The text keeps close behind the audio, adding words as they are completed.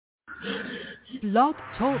Blog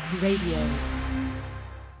Talk Radio.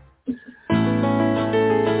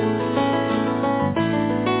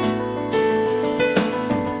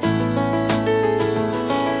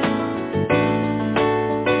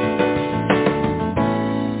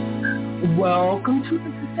 Welcome to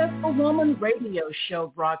the Successful Woman Radio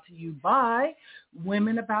Show, brought to you by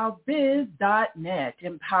Women About Biz.net,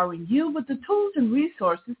 empowering you with the tools and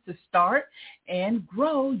resources to start and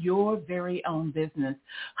grow your very own business.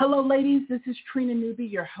 Hello, ladies. This is Trina Newby,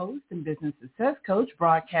 your host and business success coach,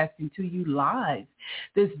 broadcasting to you live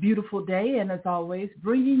this beautiful day, and as always,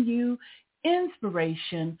 bringing you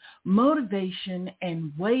inspiration, motivation,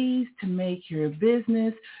 and ways to make your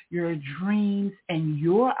business, your dreams, and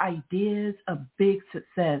your ideas a big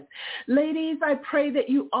success. Ladies, I pray that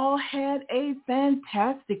you all had a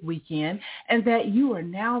fantastic weekend and that you are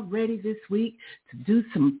now ready this week to do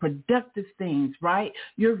some productive things, right?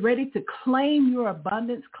 You're ready to claim your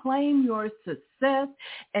abundance, claim your success,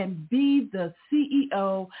 and be the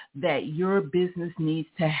CEO that your business needs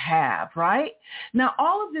to have, right? Now,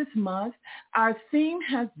 all of this month, our theme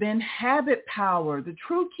has been habit power, the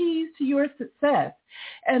true keys to your success.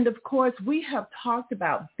 And of course, we have talked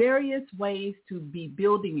about various ways to be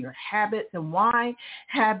building your habits and why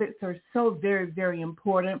habits are so very, very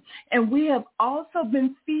important. And we have also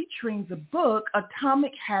been featuring the book,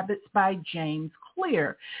 Atomic Habits by James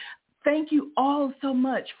Clear. Thank you all so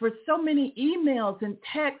much for so many emails and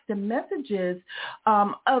texts and messages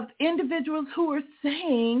of individuals who are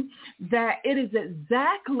saying that it is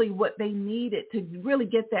exactly what they needed to really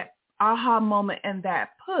get that aha moment and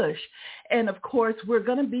that push. And of course, we're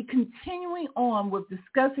going to be continuing on with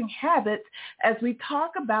discussing habits as we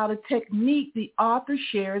talk about a technique the author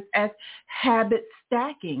shares as habit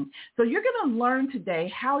stacking. So you're going to learn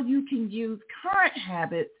today how you can use current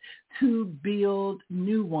habits to build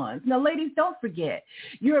new ones. Now, ladies, don't forget,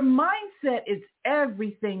 your mindset is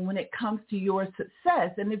everything when it comes to your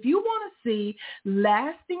success. And if you want to see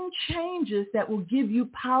lasting changes that will give you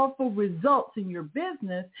powerful results in your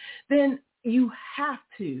business, then you have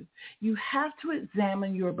to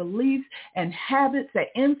examine your beliefs and habits that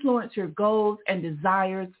influence your goals and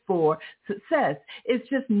desires for success. It's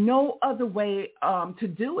just no other way to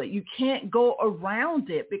do it. You can't go around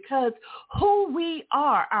it because who we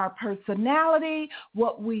are, our personality,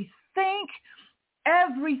 what we think,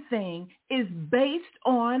 everything is based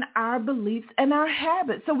on our beliefs and our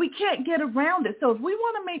habits. So we can't get around it. So if we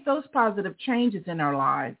want to make those positive changes in our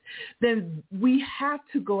lives, then we have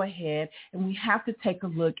to go ahead and we have to take a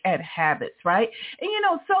look at habits, right?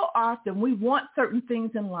 And so often we want certain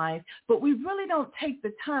things in life, but we really don't take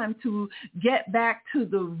the time to get back to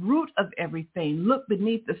the root of everything, look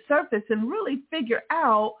beneath the surface and really figure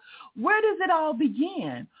out, where does it all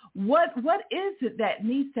begin? What is it that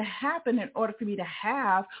needs to happen in order for me to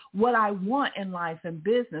have what I want in life and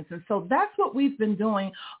business? And so that's what we've been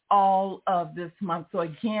doing all of this month. So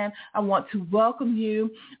again, I want to welcome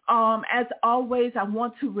you. As always, I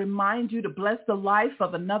want to remind you to bless the life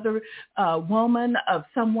of another woman, of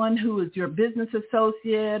someone who is your business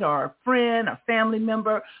associate or a friend or family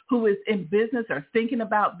member who is in business or thinking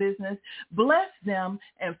about business. Bless them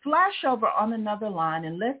and flash over on another line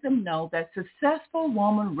and let them know that Successful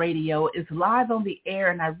Woman Radio is live on the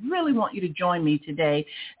air, and I really want you to join me today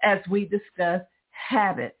as we discuss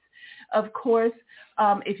habits. Of course,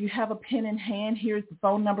 if you have a pen in hand, here's the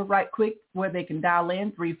phone number right quick where they can dial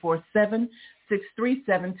in,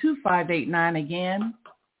 347-637-2589 again.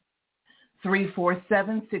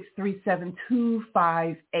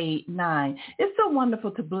 347-637-2589. It's so wonderful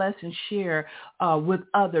to bless and share with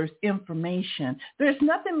others information. There's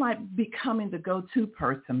nothing like becoming the go-to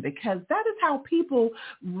person, because that is how people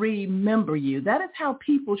remember you. That is how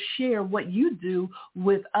people share what you do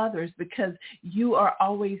with others, because you are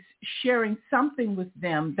always sharing something with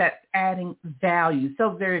them that's adding value.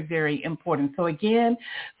 So very, very important. So again,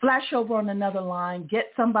 flash over on another line,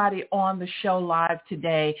 get somebody on the show live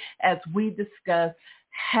today as we discuss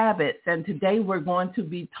habits. And today we're going to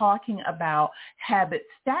be talking about habit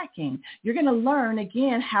stacking. You're going to learn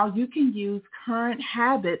again how you can use current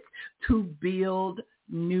habits to build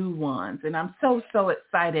new ones. And I'm so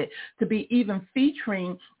excited to be even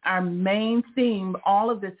featuring our main theme all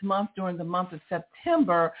of this month during the month of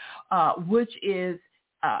September, which is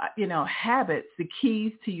habits, the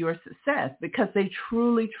keys to your success, because they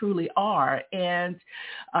truly, truly are. And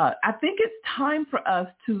I think it's time for us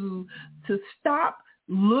to stop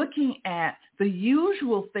looking at the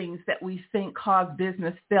usual things that we think cause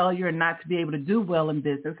business failure and not to be able to do well in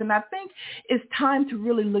business. And I think it's time to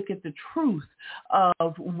really look at the truth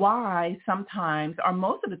of why sometimes, or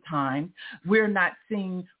most of the time, we're not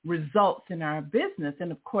seeing results in our business.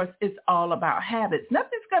 And of course, it's all about habits.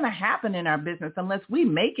 Nothing's going to happen in our business unless we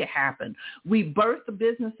make it happen. We birth the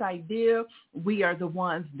business idea. We are the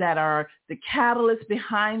ones that are the catalyst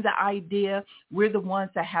behind the idea. We're the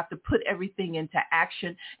ones that have to put everything into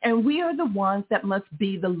action. And we are the ones that must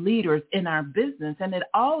be the leaders in our business. And it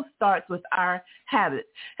all starts with our habits.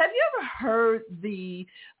 Have you ever heard the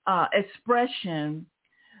expression,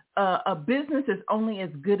 a business is only as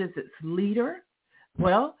good as its leader?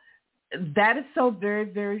 Well, that is so very,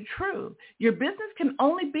 very true. Your business can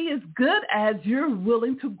only be as good as you're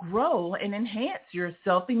willing to grow and enhance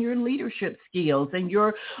yourself and your leadership skills and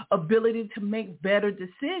your ability to make better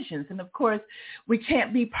decisions. And of course, we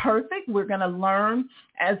can't be perfect. We're going to learn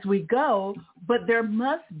as we go, but there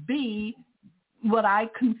must be what I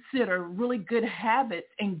consider really good habits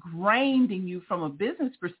ingrained in you from a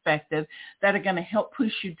business perspective that are going to help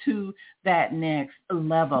push you to that next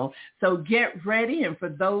level. So get ready. And for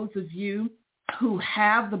those of you who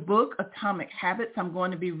have the book, Atomic Habits, I'm going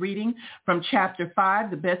to be reading from Chapter 5,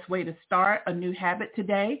 The Best Way to Start a New Habit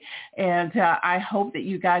today. And I hope that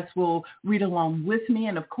you guys will read along with me.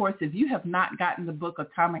 And of course, if you have not gotten the book,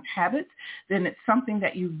 Atomic Habits, then it's something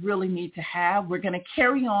that you really need to have. We're going to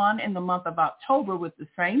carry on in the month of October with the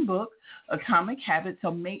same book, Atomic Habits.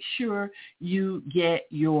 So make sure you get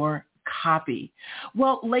your copy.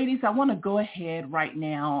 Well, ladies, I want to go ahead right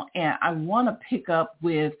now and I want to pick up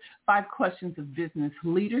with 5 questions of business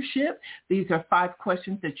leadership. These are 5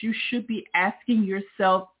 questions that you should be asking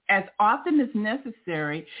yourself as often as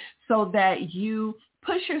necessary so that you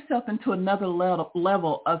push yourself into another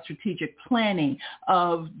level of strategic planning,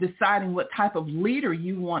 of deciding what type of leader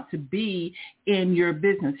you want to be in your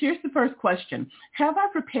business. Here's the first question. Have I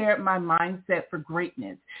prepared my mindset for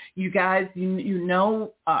greatness? You guys, you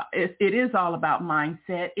know, it is all about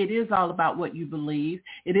mindset. It is all about what you believe.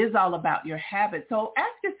 It is all about your habits. So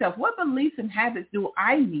ask yourself, what beliefs and habits do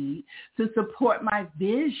I need to support my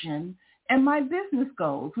vision and my business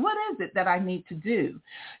goals? What is it that I need to do?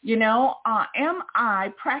 You know, am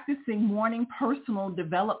I practicing morning personal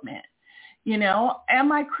development? You know,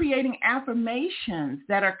 am I creating affirmations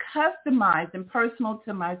that are customized and personal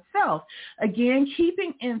to myself? Again,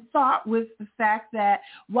 keeping in thought with the fact that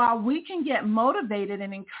while we can get motivated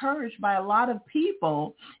and encouraged by a lot of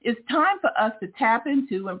people, it's time for us to tap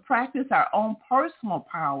into and practice our own personal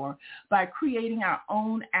power by creating our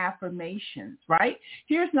own affirmations, right?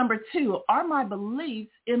 Here's number 2. Are my beliefs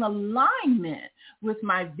in alignment with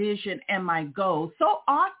my vision and my goals? So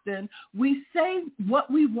often we say what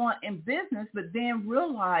we want in business, but then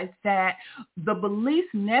realize that the beliefs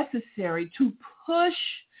necessary to push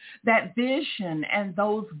that vision and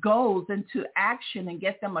those goals into action and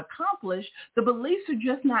get them accomplished, the beliefs are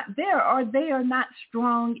just not there, or they are not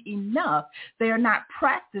strong enough. They are not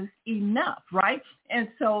practiced enough, right? And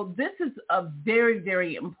so this is a very,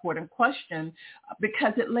 very important question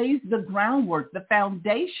because it lays the groundwork, the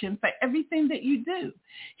foundation for everything that you do.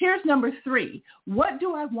 Here's number 3. What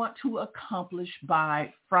do I want to accomplish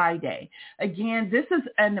by Friday? Again, this is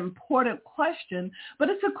an important question, but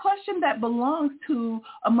it's a question that belongs to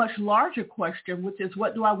a much larger question, which is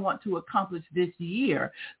what do I want to accomplish this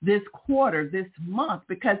year, this quarter, this month?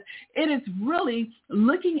 Because it is really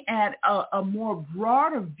looking at a more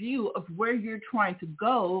broader view of where you're trying to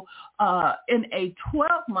go in a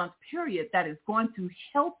 12-month period that is going to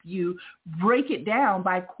help you break it down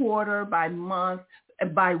by quarter, by month,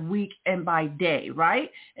 by week, and by day, right?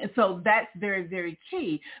 And so that's very, very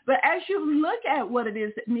key. But as you look at what it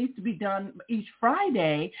is that needs to be done each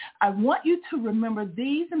Friday, I want you to remember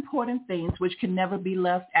these important things which can never be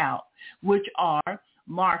left out, which are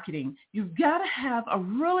marketing. You've got to have a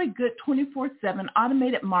really good 24/7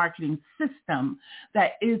 automated marketing system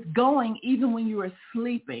that is going even when you are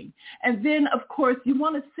sleeping. And then, of course, you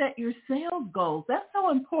want to set your sales goals. That's so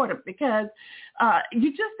important because you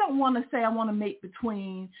just don't want to say, I want to make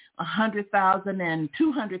between $100,000 and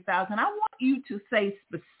 $200,000. I want you to say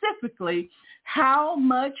specifically how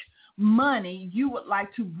much money you would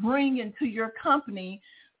like to bring into your company,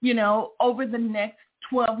 you know, over the next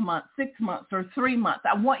 12 months, 6 months, or 3 months.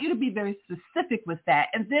 I want you to be very specific with that.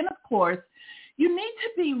 And then, of course, you need to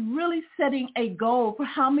be really setting a goal for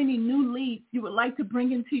how many new leads you would like to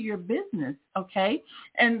bring into your business, okay?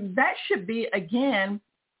 And that should be, again,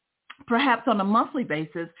 perhaps on a monthly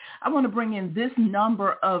basis, I want to bring in this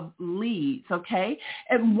number of leads, okay?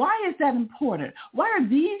 And why is that important? Why are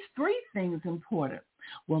these 3 things important?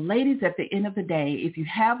 Well, ladies, at the end of the day, if you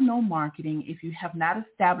have no marketing, if you have not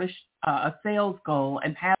established a sales goal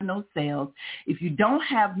and have no sales, if you don't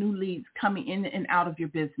have new leads coming in and out of your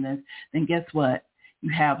business, then guess what?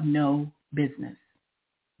 You have no business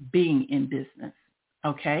being in business.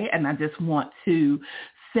 Okay? And I just want to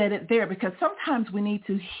set it there because sometimes we need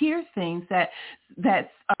to hear things that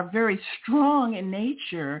are very strong in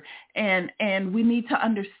nature, and we need to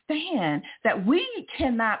understand that we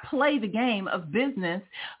cannot play the game of business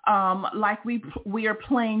like we are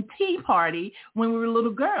playing Tea Party when we were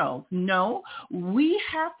little girls. No, we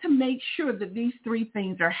have to make sure that these three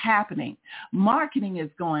things are happening. Marketing is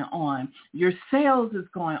going on, your sales is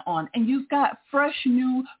going on, and you've got fresh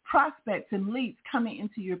new prospects and leads coming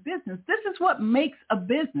into your business. This is what makes a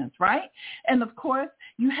business, right? And of course,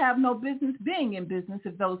 you have no business being in business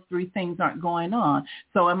if those three things aren't going on.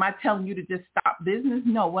 So am I telling you to just stop business?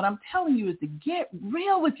 No, what I'm telling you is to get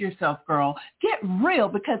real with yourself, girl. Get real,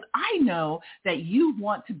 because I know that you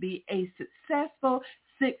want to be a successful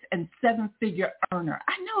 6- and 7-figure earner.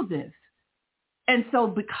 I know this. And so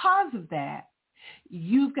because of that,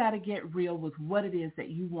 you've got to get real with what it is that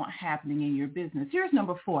you want happening in your business. Here's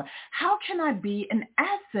number 4. How can I be an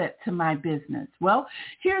asset to my business? Well,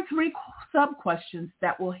 here are 3 sub-questions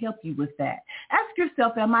that will help you with that. Ask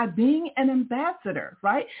yourself, am I being an ambassador,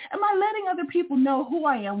 right? Am I letting other people know who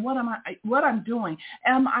I am, what I'm doing?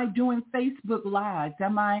 Am I doing Facebook Lives?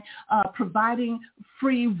 Am I providing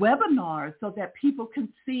free webinars so that people can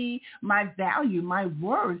see my value, my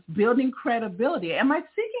worth, building credibility? Am I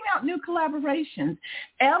seeking out new collaborations?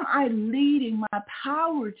 Am I leading my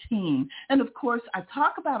power team? And of course, I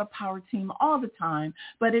talk about a power team all the time,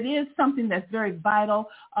 but it is something that's very vital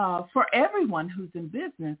for everyone who's in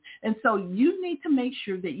business. And so you need to make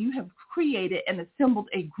sure that you have created and assembled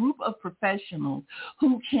a group of professionals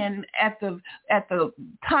who can, at the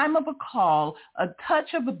time of a call, a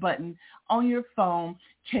touch of a button on your phone,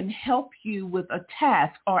 can help you with a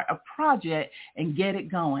task or a project and get it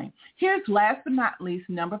going. Here's last but not least,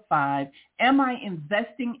 number 5. Am I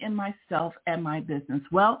investing in myself and my business?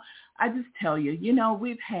 Well, I just tell you,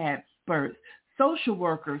 we've had experts, social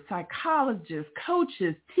workers, psychologists,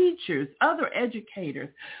 coaches, teachers, other educators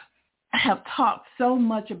have talked so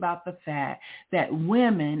much about the fact that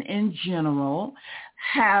women in general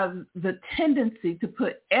have the tendency to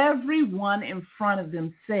put everyone in front of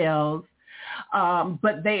themselves,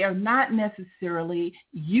 but they are not necessarily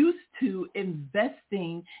used to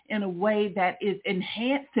investing in a way that is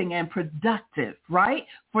enhancing and productive, right,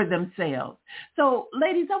 for themselves. So,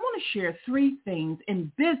 ladies, I want to share 3 things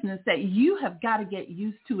in business that you have got to get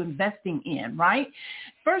used to investing in, right?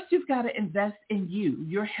 First, you've got to invest in you,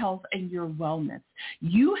 your health, and your wellness.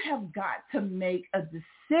 You have got to make a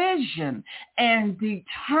decision and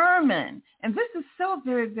determine, and this is so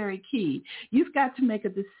very, very key, you've got to make a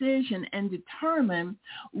decision and determine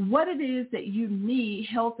what it is that you need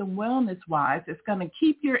health and wellness-wise that's going to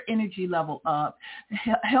keep your energy level up,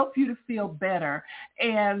 help you to feel better,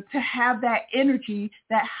 and to have that energy,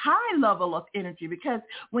 that high level of energy. Because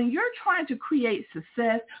when you're trying to create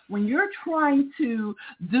success, when you're trying to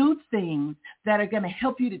do things that are going to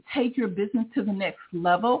help you to take your business to the next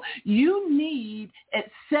level, you need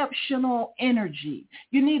exceptional energy.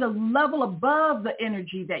 You need a level above the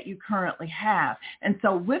energy that you currently have. And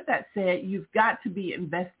so with that said, you've got to be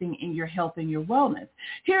investing in your health and your wellness.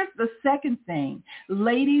 Here's the second thing.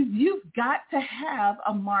 Ladies, you've got to have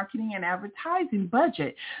a marketing and advertising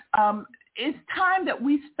budget. It's time that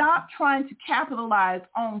we stop trying to capitalize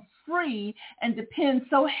on free and depend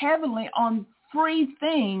so heavily on free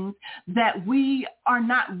things that we are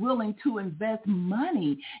not willing to invest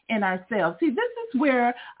money in ourselves. See, this is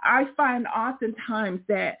where I find oftentimes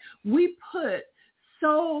that we put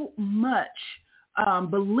so much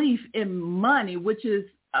belief in money, which is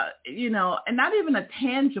and not even a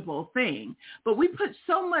tangible thing, but we put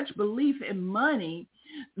so much belief in money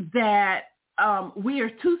that we are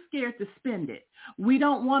too scared to spend it. We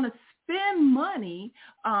don't want to spend money,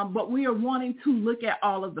 but we are wanting to look at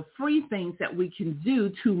all of the free things that we can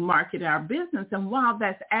do to market our business. And while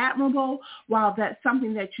that's admirable, while that's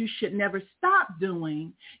something that you should never stop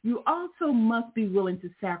doing, you also must be willing to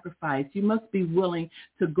sacrifice. You must be willing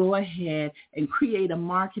to go ahead and create a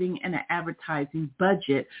marketing and an advertising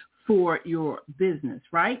budget for your business,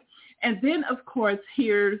 right? And then, of course,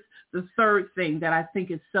 here's the third thing that I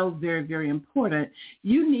think is so very, very important.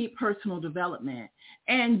 You need personal development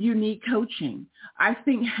and you need coaching. I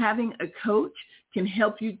think having a coach can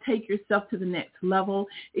help you take yourself to the next level.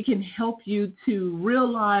 It can help you to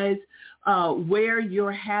realize where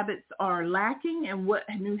your habits are lacking and what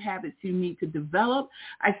new habits you need to develop.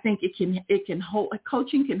 I think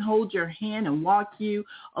coaching can hold your hand and walk you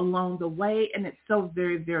along the way, and it's so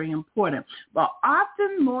very, very important. But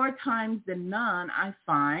often, more times than none, I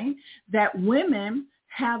find that women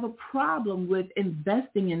have a problem with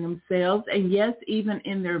investing in themselves and, yes, even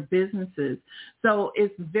in their businesses. So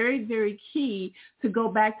it's very, very key to go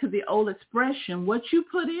back to the old expression, what you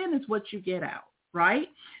put in is what you get out, right?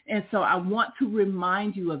 And so I want to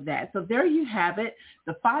remind you of that. So there you have it,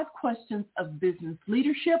 the 5 questions of business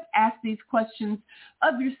leadership. Ask these questions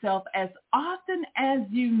of yourself as often as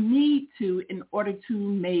you need to in order to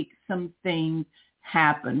make some things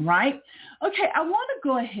happen, right? Okay, I want to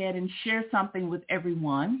go ahead and share something with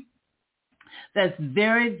everyone that's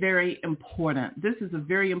very, very important. This is a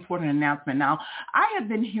very important announcement. Now, I have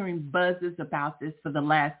been hearing buzzes about this for the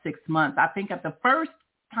last 6 months. I think at the first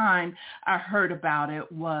time I heard about it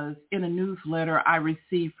was in a newsletter I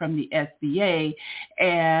received from the SBA,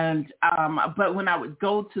 and but when I would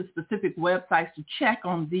go to specific websites to check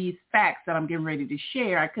on these facts that I'm getting ready to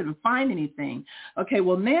share, I couldn't find anything. Okay,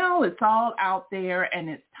 well now it's all out there and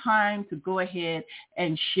it's time to go ahead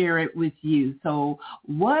and share it with you. So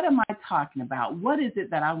what am I talking about? What is it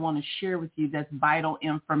that I want to share with you that's vital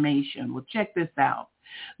information? Well, check this out.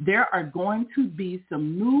 There are going to be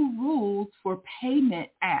some new rules for payment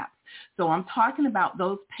apps. So I'm talking about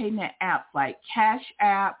those payment apps like Cash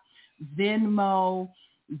App, Venmo,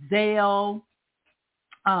 Zelle,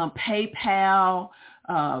 PayPal,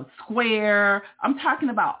 Square. I'm talking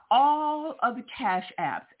about all of the cash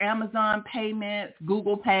apps, Amazon Payments,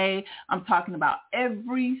 Google Pay. I'm talking about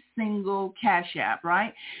every single cash app,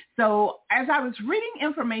 right? So as I was reading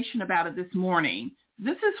information about it this morning,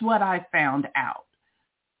 this is what I found out.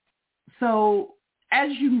 So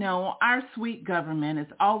as you know, our sweet government is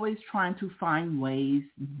always trying to find ways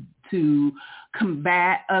to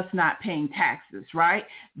combat us not paying taxes, right?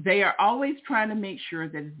 They are always trying to make sure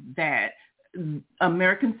that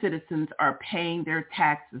American citizens are paying their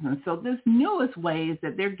taxes. And so this newest way is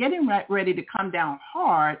that they're getting ready to come down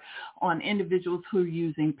hard on individuals who are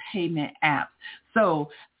using payment apps.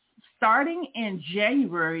 So starting in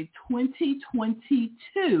January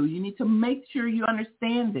 2022, you need to make sure you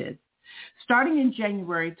understand this. Starting in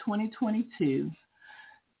January 2022,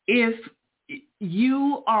 if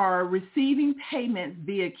you are receiving payments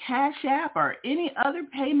via Cash App or any other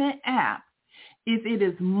payment app, if it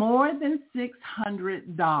is more than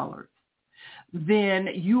 $600, then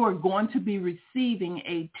you are going to be receiving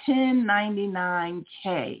a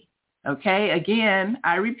 1099-K. Okay, again,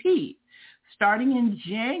 I repeat, starting in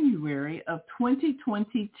January of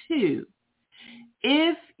 2022,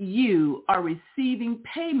 if you are receiving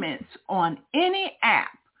payments on any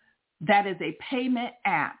app that is a payment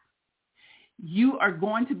app, you are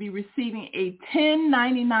going to be receiving a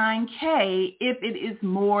 1099-K if it is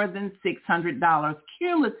more than $600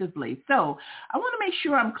 cumulatively. So I want to make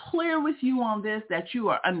sure I'm clear with you on this, that you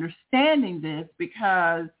are understanding this,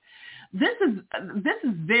 because this is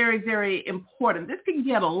very, very important. This can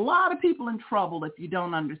get a lot of people in trouble if you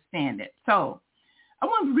don't understand it. So I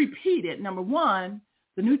want to repeat it. Number one,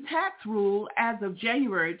 the new tax rule as of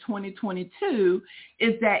January 2022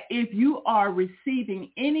 is that if you are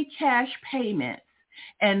receiving any cash payments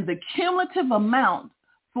and the cumulative amount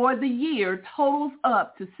for the year totals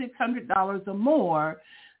up to $600 or more,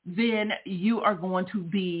 then you are going to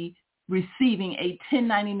be receiving a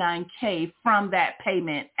 1099-K from that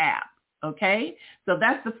payment app. Okay? So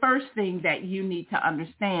that's the first thing that you need to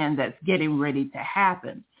understand that's getting ready to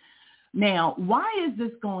happen. Now, why is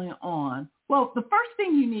this going on? Well, the first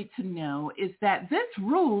thing you need to know is that this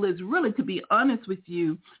rule is really, to be honest with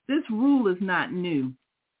you, this rule is not new.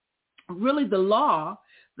 Really, the law,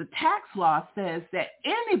 the tax law says that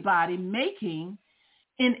anybody making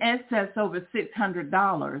in excess over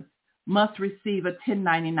 $600 must receive a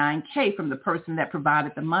 1099-K from the person that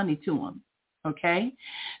provided the money to them. Okay,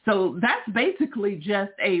 so that's basically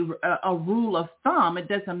just a rule of thumb. It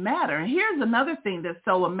doesn't matter. And here's another thing that's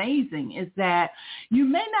so amazing is that you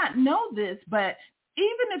may not know this, but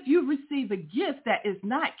even if you receive a gift that is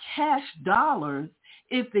not cash dollars,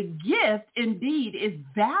 if the gift indeed is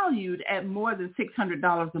valued at more than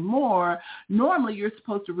 $600 or more, normally you're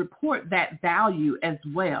supposed to report that value as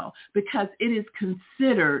well because it is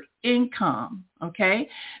considered income, okay?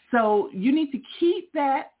 So you need to keep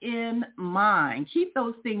that in mind. Keep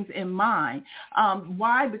those things in mind.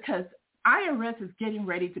 Why? Because IRS is getting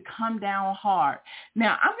ready to come down hard.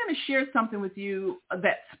 Now, I'm going to share something with you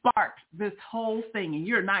that sparked this whole thing, and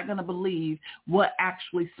you're not going to believe what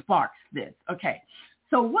actually sparks this. Okay,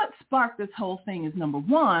 so what sparked this whole thing is, number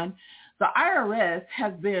one, the IRS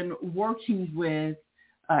has been working with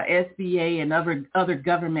SBA and other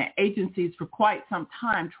government agencies for quite some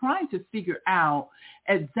time, trying to figure out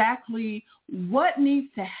exactly what needs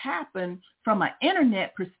to happen from an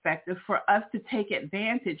internet perspective for us to take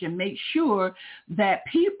advantage and make sure that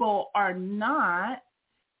people are not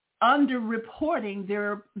underreporting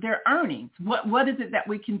their earnings. What is it that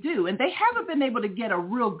we can do? And they haven't been able to get a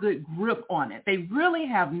real good grip on it. They really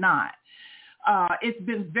have not. It's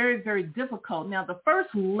been very, very difficult. Now, the first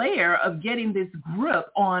layer of getting this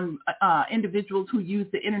grip on individuals who use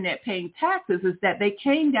the internet paying taxes is that they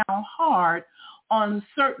came down hard on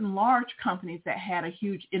certain large companies that had a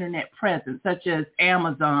huge internet presence, such as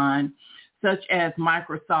Amazon, such as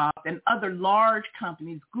Microsoft, and other large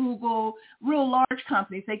companies, Google, real large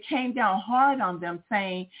companies. They came down hard on them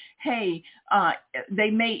saying, hey, they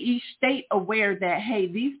made each state aware that, hey,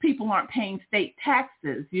 these people aren't paying state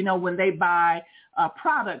taxes, when they buy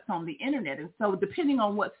products on the internet. And so depending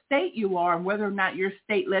on what state you are and whether or not your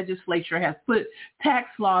state legislature has put tax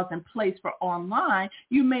laws in place for online,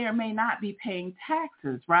 you may or may not be paying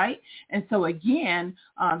taxes, right? And so again,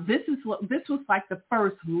 this was like the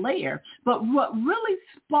first layer. But what really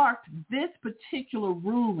sparked this particular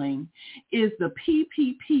ruling is the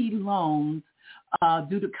PPP loans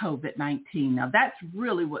due to COVID-19. Now, that's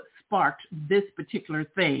really what sparked this particular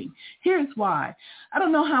thing. Here's why. I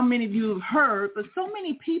don't know how many of you have heard, but so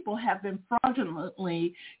many people have been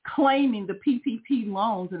fraudulently claiming the PPP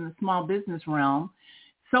loans in the small business realm.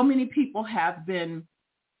 So many people have been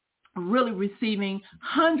really receiving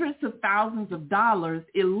hundreds of thousands of dollars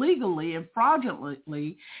illegally and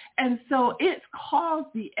fraudulently. And so it's caused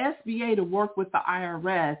the SBA to work with the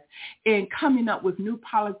IRS in coming up with new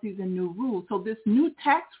policies and new rules. So this new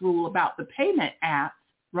tax rule about the payment apps,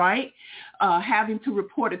 right, having to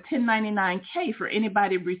report a 1099-K for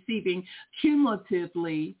anybody receiving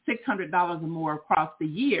cumulatively $600 or more across the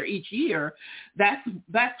year, each year, that's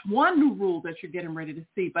one new rule that you're getting ready to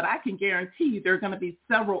see. But I can guarantee you there are going to be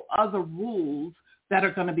several other rules that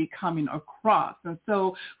are going to be coming across. And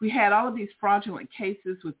so we had all of these fraudulent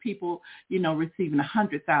cases with people, receiving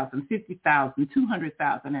 $100,000, $50,000,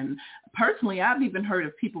 $200,000. And personally, I've even heard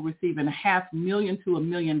of people receiving $500,000 to $1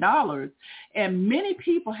 million. And many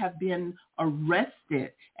people have been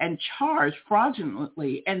arrested and charged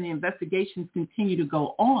fraudulently, and the investigations continue to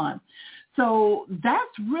go on. So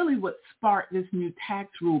that's really what sparked this new tax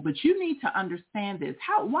rule. But you need to understand this.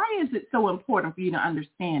 Why is it so important for you to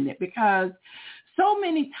understand it? Because so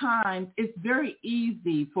many times it's very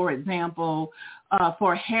easy, for example,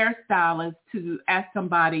 for a hairstylist to ask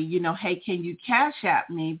somebody, hey, can you cash app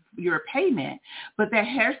me your payment? But that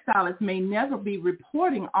hairstylist may never be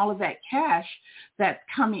reporting all of that cash that's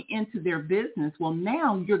coming into their business. Well,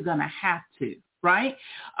 now you're going to have to. Right?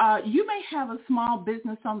 You may have a small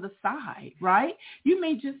business on the side, right? You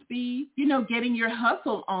may just be, getting your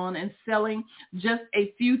hustle on and selling just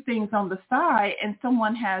a few things on the side, and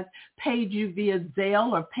someone has paid you via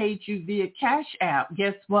Zelle or paid you via Cash App.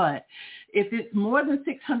 Guess what? If it's more than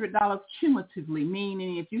 $600 cumulatively,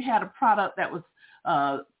 meaning if you had a product that was,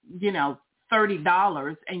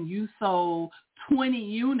 $30 and you sold 20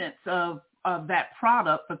 units of that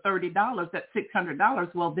product for $30, that's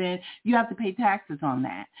 $600, well, then you have to pay taxes on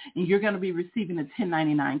that. And you're going to be receiving a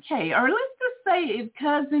 1099-K. Or let's just say if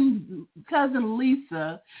cousin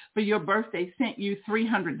Lisa, for your birthday, sent you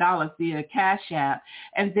 $300 via Cash App,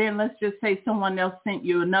 and then let's just say someone else sent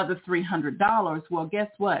you another $300, well, guess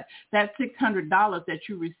what? That $600 that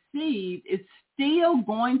you received is still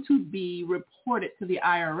going to be reported to the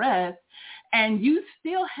IRS, and you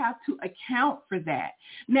still have to account for that.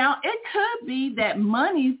 Now, it could be that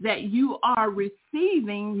monies that you are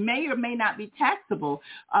receiving may or may not be taxable,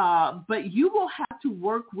 but you will have to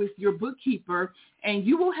work with your bookkeeper and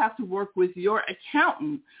you will have to work with your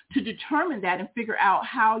accountant to determine that and figure out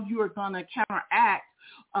how you are going to counteract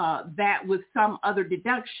that with some other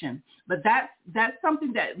deduction. But that's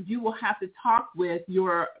something that you will have to talk with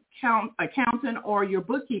your accountant or your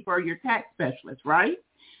bookkeeper or your tax specialist, right?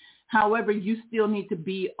 However, you still need to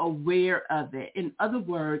be aware of it. In other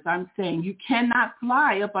words, I'm saying you cannot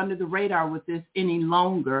fly up under the radar with this any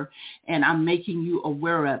longer, and I'm making you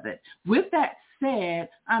aware of it. With that said,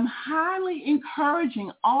 I'm highly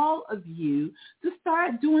encouraging all of you to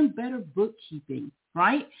start doing better bookkeeping,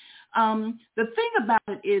 right? The thing about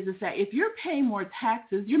it is that if you're paying more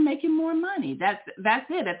taxes, you're making more money. That's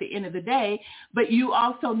it at the end of the day. But you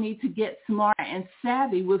also need to get smart and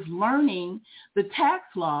savvy with learning the tax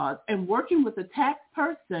laws and working with a tax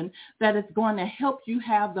person that is going to help you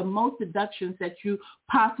have the most deductions that you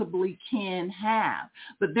possibly can have.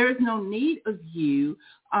 But there's no need of you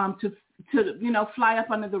to fly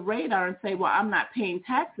up under the radar and say, well, I'm not paying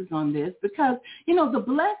taxes on this, because, the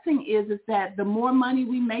blessing is that the more money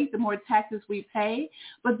we make, the more taxes we pay.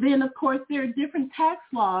 But then, of course, there are different tax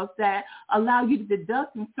laws that allow you to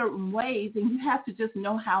deduct in certain ways, and you have to just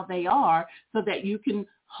know how they are so that you can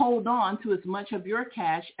hold on to as much of your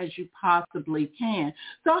cash as you possibly can.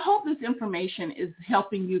 So I hope this information is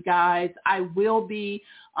helping you guys. I will be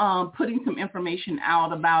putting some information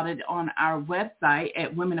out about it on our website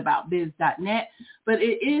at womenaboutbiz.net, but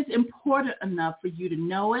it is important enough for you to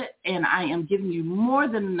know it, and I am giving you more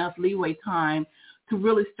than enough leeway time to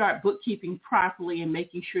really start bookkeeping properly and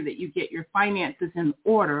making sure that you get your finances in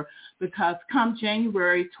order, because come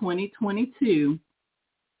January 2022,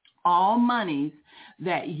 all monies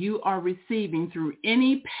that you are receiving through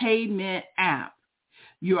any payment app,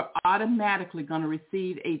 you're automatically going to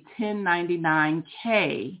receive a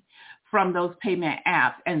 1099-K from those payment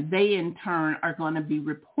apps, and they in turn are going to be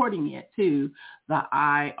reporting it to the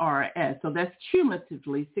IRS. So that's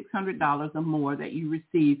cumulatively $600 or more that you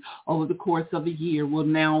receive over the course of a year will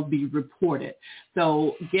now be reported.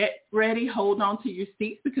 So get ready, hold on to your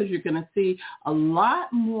seats, because you're going to see a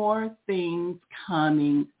lot more things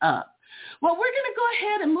coming up. Well, we're going to go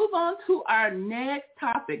ahead and move on to our next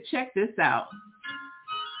topic. Check this out.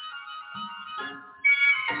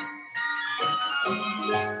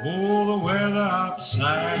 Oh, the weather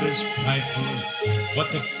outside is frightful,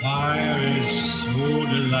 but the fire is so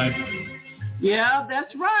delightful. Yeah,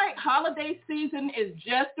 that's right. Holiday season is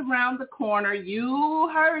just around the corner. You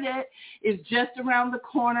heard it. It's just around the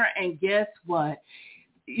corner. And guess what?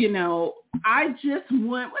 I just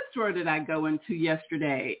went, what store did I go into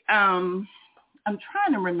yesterday? I'm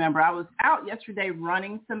trying to remember. I was out yesterday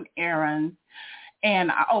running some errands,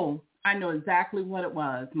 and I know exactly what it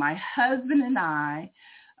was. My husband and I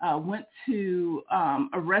went to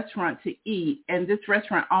a restaurant to eat, and this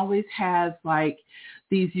restaurant always has like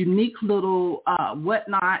these unique little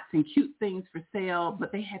whatnots and cute things for sale,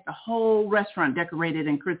 but they had the whole restaurant decorated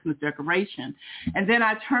in Christmas decoration. And then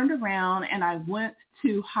I turned around and I went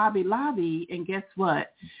to Hobby Lobby, and guess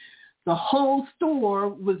what? The whole store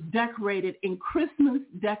was decorated in Christmas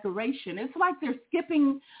decoration. It's like they're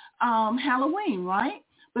skipping Halloween, right?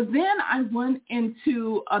 But then I went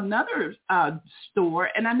into another store,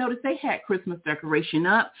 and I noticed they had Christmas decoration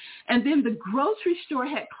up. And then the grocery store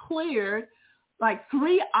had cleared like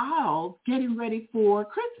 3 aisles getting ready for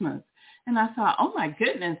Christmas. And I thought, oh, my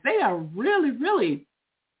goodness, they are really,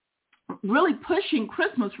 really pushing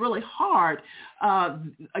Christmas really hard,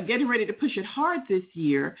 getting ready to push it hard this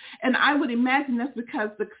year. And I would imagine that's because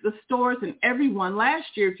the stores and everyone last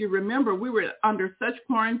year, if you remember, we were under such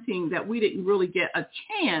quarantine that we didn't really get a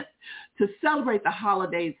chance to celebrate the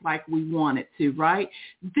holidays like we wanted to, right?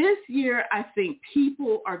 This year, I think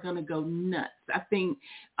people are going to go nuts. I think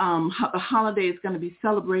the holiday is going to be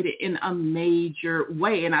celebrated in a major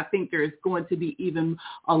way, and I think there's going to be even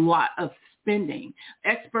a lot of spending.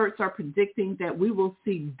 Experts are predicting that we will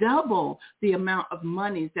see double the amount of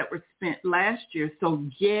monies that were spent last year. So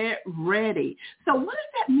get ready. So what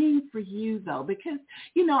does that mean for you, though? Because,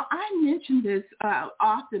 I mentioned this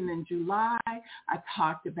often in July. I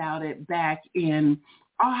talked about it back in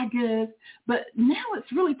August, but now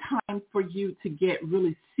it's really time for you to get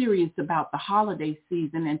really serious about the holiday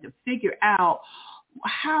season and to figure out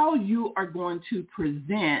how you are going to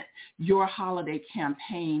present your holiday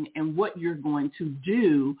campaign and what you're going to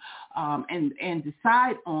do and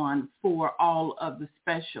decide on for all of the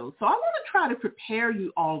specials. So I want to try to prepare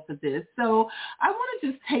you all for this. So I want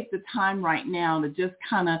to just take the time right now to just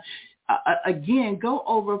kind of again, go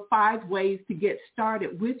over 5 ways to get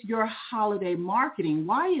started with your holiday marketing.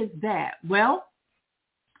 Why is that? Well,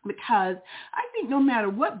 because I think no matter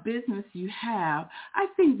what business you have, I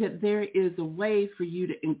think that there is a way for you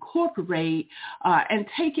to incorporate and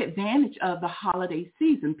take advantage of the holiday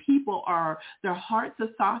season. Their hearts are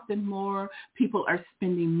softened more. People are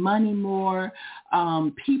spending money more.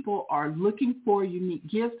 People are looking for unique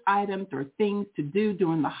gift items or things to do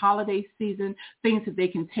during the holiday season, things that they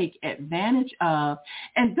can take advantage of.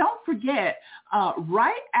 And don't forget,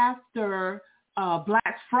 right after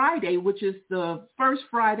Black Friday, which is the first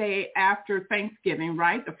Friday after Thanksgiving,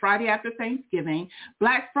 right? The Friday after Thanksgiving.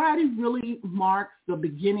 Black Friday really marks the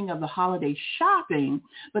beginning of the holiday shopping,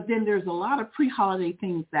 but then there's a lot of pre-holiday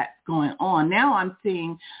things that's going on. Now I'm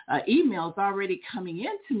seeing emails already coming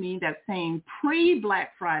into me that's saying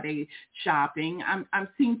pre-Black Friday shopping. I'm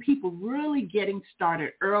seeing people really getting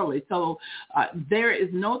started early. So there is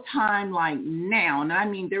no time like now, and I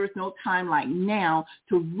mean there is no time like now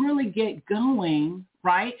to really get going,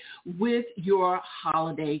 right, with your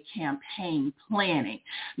holiday campaign planning.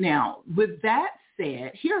 Now, with that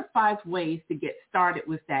said, here are 5 ways to get started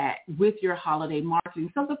with that, with your holiday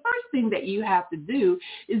marketing. So the first thing that you have to do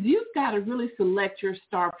is you've got to really select your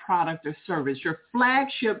star product or service, your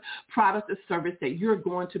flagship product or service that you're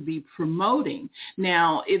going to be promoting.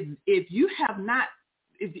 Now, if you have not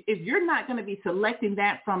if you're not going to be selecting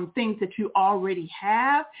that from things that you already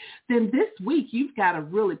have, then this week you've got to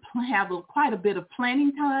really have quite a bit of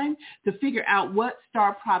planning time to figure out what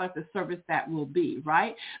star product or service that will be,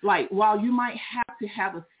 right? Like while you might have to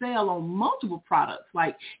have a sale on multiple products,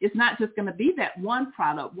 like it's not just going to be that one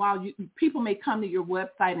product. While people may come to your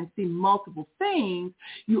website and see multiple things,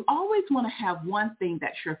 you always want to have one thing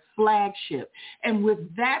that's your flagship. And with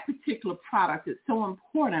that particular product, it's so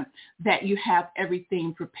important that you have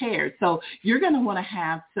everything prepared. So you're going to want to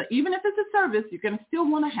have, so even if it's a service, you're going to still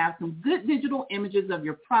want to have some good digital images of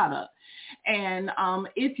your product. And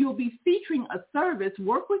if you'll be featuring a service,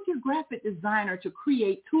 work with your graphic designer to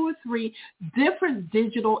create 2 or 3 different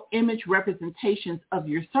digital image representations of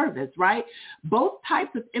your service, right? Both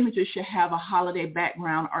types of images should have a holiday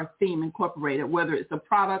background or theme incorporated, whether it's a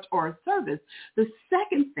product or a service. The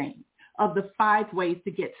second thing of the 5 ways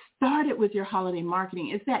to get started with your holiday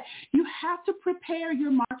marketing is that you have to prepare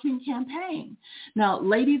your marketing campaign. Now,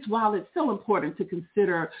 ladies, while it's so important to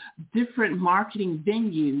consider different marketing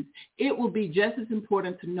venues, it will be just as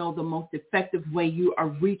important to know the most effective way you are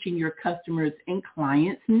reaching your customers and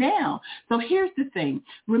clients now. So here's the thing.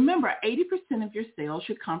 Remember, 80% of your sales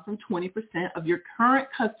should come from 20% of your current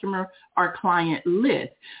customer or client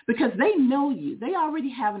list because they know you. They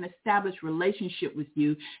already have an established relationship with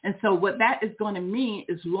you. And so what that is going to mean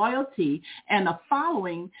is loyalty and a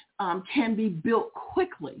following can be built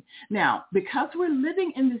quickly. Now, because we're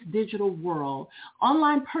living in this digital world,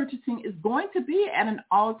 online purchasing is going to be at an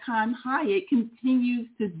all-time high. It continues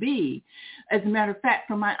to be. As a matter of fact,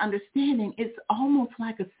 from my understanding, it's almost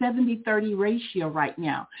like a 70-30 ratio right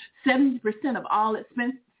now. 70% of all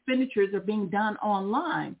expenditures are being done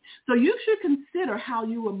online. So you should consider how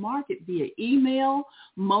you will market via email,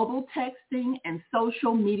 mobile texting, and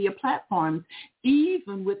social media platforms,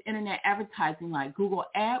 even with internet advertising like Google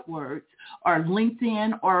AdWords or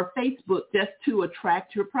LinkedIn or Facebook, just to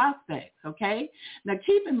attract your prospects, okay? Now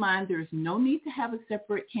keep in mind there's no need to have a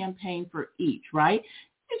separate campaign for each, right?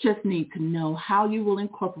 You just need to know how you will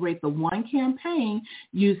incorporate the one campaign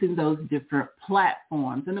using those different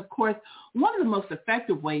platforms. And of course, one of the most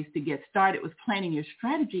effective ways to get started with planning your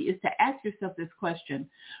strategy is to ask yourself this question.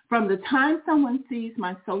 From the time someone sees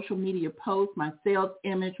my social media post, my sales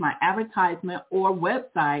image, my advertisement, or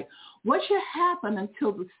website, what should happen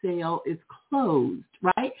until the sale is closed,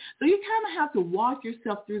 right? So you kind of have to walk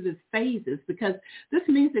yourself through these phases because this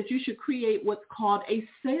means that you should create what's called a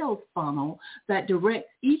sales funnel that directs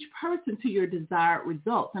each person to your desired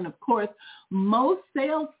results. And of course, most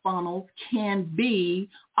sales funnels can be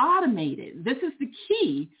automated. This is the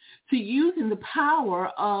key to using the power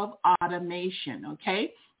of automation,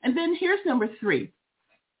 okay? And then here's number 3.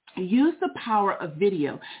 Use the power of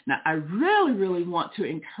video. Now, I really, really want to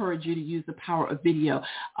encourage you to use the power of video.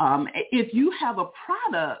 If you have a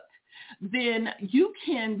product, then you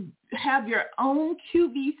can have your own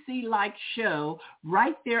QVC-like show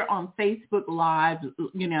right there on Facebook Live.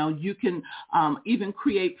 You know, you can even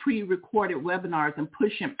create pre-recorded webinars and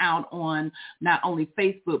push them out on not only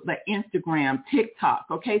Facebook, but Instagram, TikTok,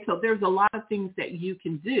 okay? So there's a lot of things that you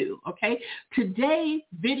can do, okay? Today,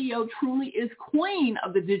 video truly is queen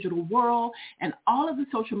of the digital world, and all of the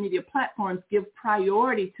social media platforms give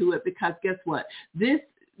priority to it because guess what? This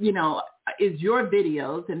is your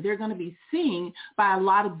videos, and they're going to be seen by a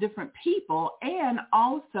lot of different people, and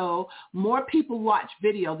also more people watch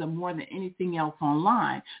video than more than anything else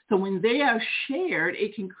online. So when they are shared,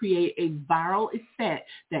 it can create a viral effect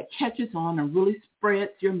that catches on and really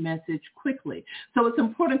spreads your message quickly. So it's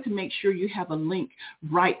important to make sure you have a link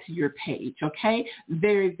right to your page, okay?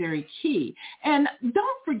 Very, very key. And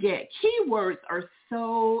don't forget, keywords are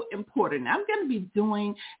so important. I'm going to be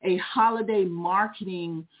doing a holiday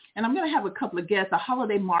marketing, and I'm going to to have a couple of guests, a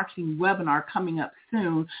holiday marketing webinar coming up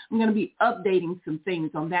soon. I'm going to be updating some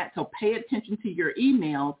things on that, so pay attention to your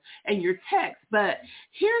emails and your texts. But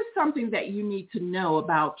here's something that you need to know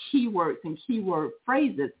about keywords and keyword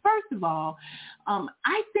phrases. First of all,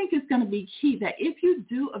 I think it's going to be key that if you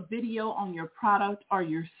do a video on your product or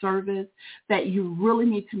your service, that you really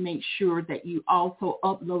need to make sure that you also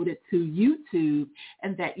upload it to YouTube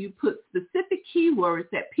and that you put specific keywords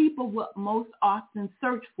that people will most often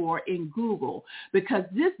search for in Google, because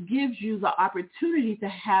this gives you the opportunity to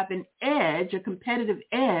have an edge, a competitive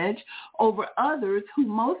edge over others who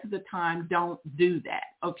most of the time don't do that,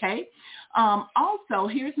 okay? Also,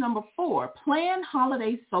 here's number 4, plan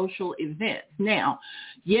holiday social events. Now,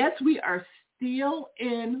 yes, we are still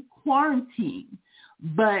in quarantine,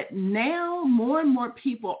 but now more and more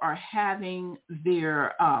people are having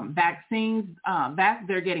their vaccines,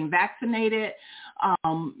 they're getting vaccinated,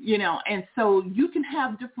 and so you can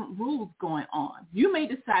have different rules going on. You may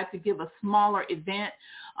decide to give a smaller event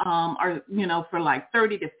for like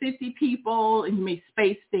 30 to 50 people, and you may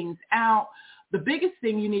space things out. The biggest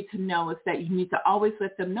thing you need to know is that you need to always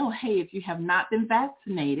let them know, hey, if you have not been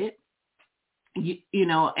vaccinated, if you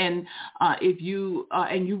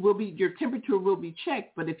you will be, your temperature will be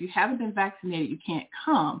checked, but if you haven't been vaccinated, you can't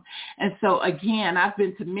come. And so again, I've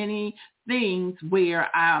been to many things where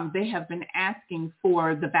they have been asking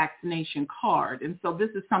for the vaccination card. And so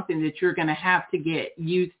this is something that you're going to have to get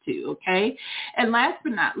used to, okay? And last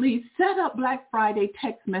but not least, set up Black Friday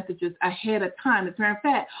text messages ahead of time. As a matter of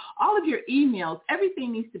fact, all of your emails,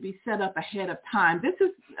 everything needs to be set up ahead of time. This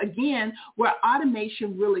is, again, where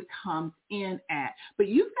automation really comes in at. But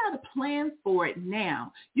you've got to plan for it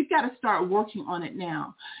now. You've got to start working on it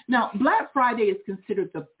now. Now, Black Friday is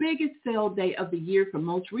considered the biggest sale day of the year for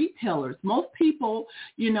most retailers. Most people,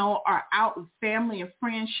 are out with family and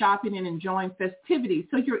friends shopping and enjoying festivities.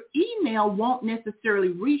 So your email won't necessarily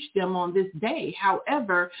reach them on this day.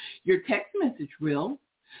 However, your text message will.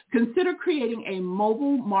 Consider creating a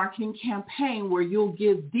mobile marketing campaign where you'll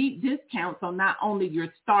give deep discounts on not only your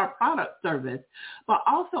star product service, but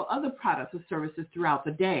also other products or services throughout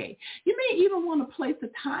the day. You may even want to place a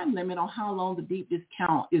time limit on how long the deep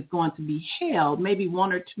discount is going to be held, maybe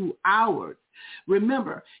 1 or 2 hours.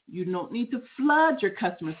 Remember, you don't need to flood your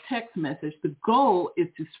customers' text message. The goal is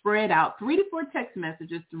to spread out 3 to 4 text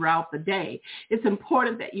messages throughout the day. It's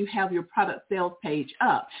important that you have your product sales page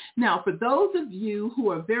up. Now, for those of you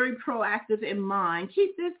who are very proactive in mind,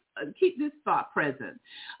 keep this thought present.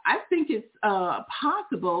 I think it's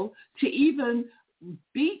possible to even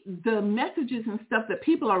beat the messages and stuff that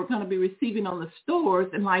people are going to be receiving on the stores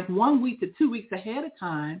in like 1 week to 2 weeks ahead of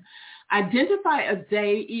time. Identify a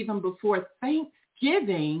day even before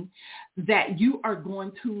Thanksgiving that you are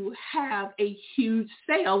going to have a huge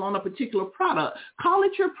sale on a particular product. Call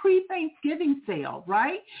it your pre-Thanksgiving sale,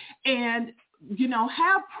 right? And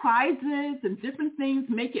have prizes and different things.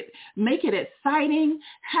 Make it exciting.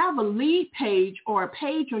 Have a lead page or a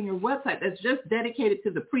page on your website that's just dedicated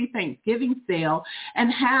to the pre-Thanksgiving sale,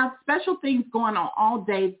 and have special things going on all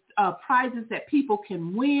day. Prizes that people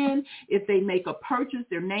can win. If they make a purchase,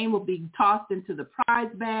 their name will be tossed into the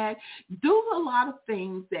prize bag. Do a lot of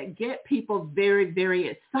things that get people very, very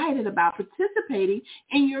excited about participating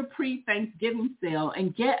in your pre-Thanksgiving sale,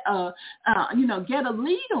 and get a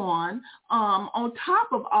lead on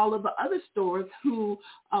top of all of the other stores who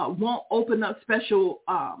won't open up special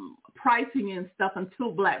pricing and stuff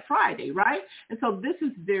until Black Friday, right? And so this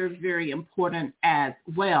is very, very important as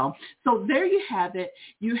well. So there you have it.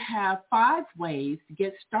 You have 5 ways to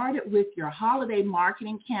get started with your holiday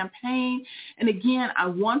marketing campaign. And again, I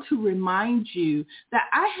want to remind you that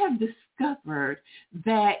I have discovered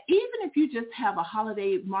that even if you just have a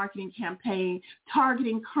holiday marketing campaign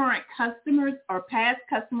targeting current customers or past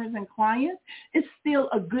customers and clients, it's still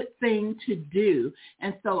a good thing to do.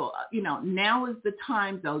 And so, now is the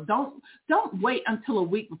time, though. Don't wait until a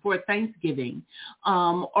week before Thanksgiving,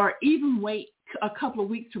 or even wait a couple of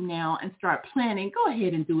weeks from now and start planning. Go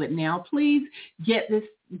ahead and do it now. Please get this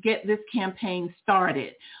campaign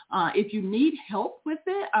started. If you need help with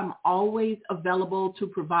it, I'm always available to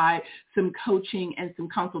provide some coaching and some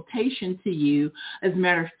consultation to you. As a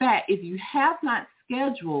matter of fact, if you have not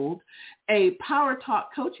scheduled a Power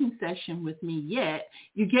Talk coaching session with me yet,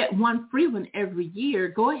 you get one free one every year.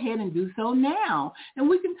 Go ahead and do so now. And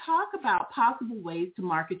we can talk about possible ways to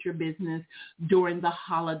market your business during the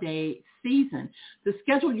holiday season. To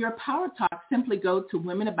schedule your Power Talk, simply go to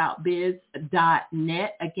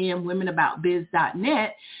womenaboutbiz.net. Again,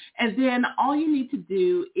 womenaboutbiz.net. And then all you need to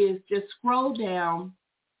do is just scroll down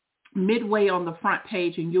midway on the front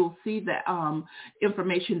page, and you'll see the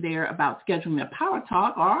information there about scheduling a power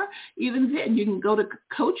talk, or even then you can go to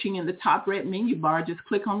coaching in the top red menu bar. Just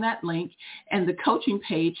click on that link, and the coaching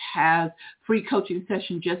page has free coaching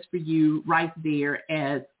session just for you right there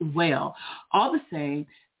as well. All the same,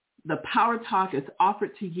 the Power Talk is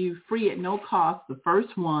offered to you free at no cost, the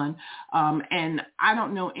first one. And I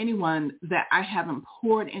don't know anyone that I haven't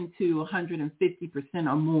poured into 150%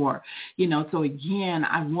 or more. So again,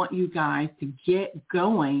 I want you guys to get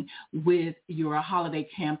going with your holiday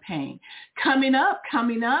campaign. Coming up,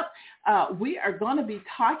 we are going to be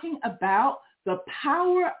talking about the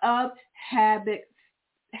power of habit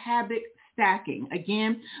stacking.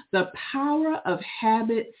 Again, the power of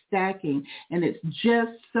habit stacking, and it's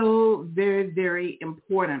just so very, very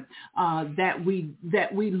important that we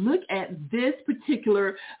look at this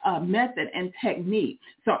particular method and technique.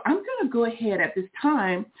 So I'm going to go ahead at this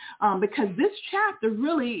time because this chapter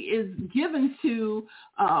really is given to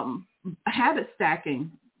habit stacking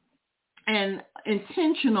and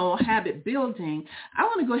intentional habit building. I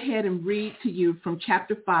want to go ahead and read to you from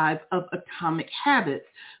Chapter 5 of Atomic Habits,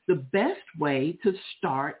 the best way to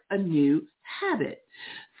start a new habit.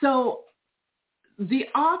 So the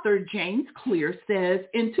author, James Clear, says,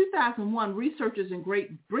 in 2001, researchers in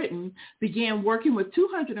Great Britain began working with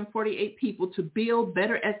 248 people to build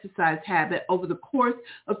better exercise habit over the course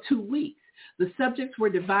of 2 weeks. The subjects were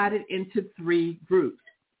divided into 3 groups.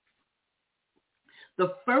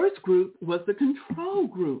 The first group was the control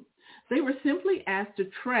group. They were simply asked to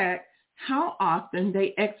track how often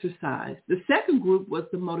they exercised. The second group was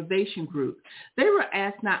the motivation group. They were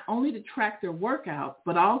asked not only to track their workouts,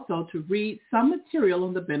 but also to read some material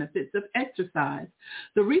on the benefits of exercise.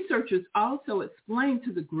 The researchers also explained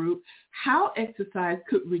to the group how exercise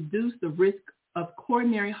could reduce the risk of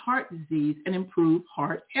coronary heart disease and improve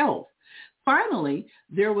heart health. Finally,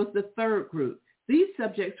 there was the third group. These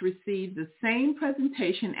subjects received the same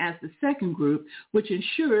presentation as the second group, which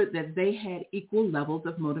ensured that they had equal levels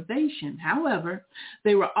of motivation. However,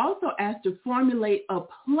 they were also asked to formulate a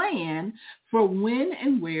plan for when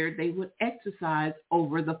and where they would exercise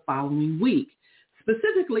over the following week.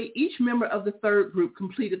 Specifically, each member of the third group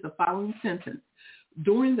completed the following sentence: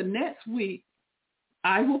 during the next week,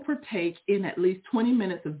 I will partake in at least 20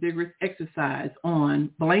 minutes of vigorous exercise on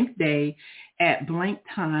blank day at blank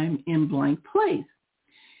time in blank place.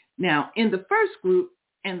 Now, in the first group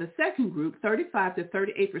and the second group, 35 to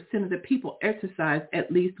 38% of the people exercised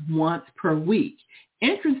at least once per week.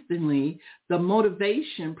 Interestingly, the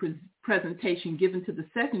motivation presentation given to the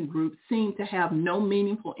second group seemed to have no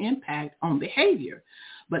meaningful impact on behavior,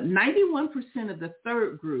 but 91% of the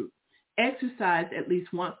third group exercise at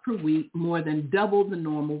least once per week, more than double the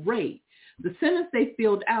normal rate. The sentence they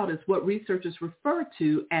filled out is what researchers refer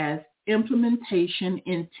to as implementation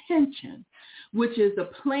intention, which is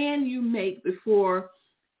a plan you make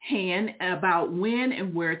beforehand about when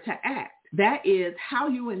and where to act. That is how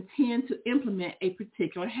you intend to implement a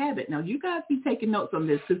particular habit. Now, you guys be taking notes on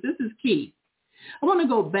this because this is key. I want to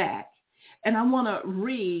go back and I want to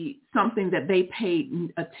read something that they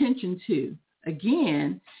paid attention to.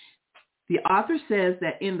 Again, the author says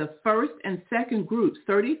that in the first and second groups,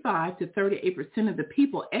 35 to 38% of the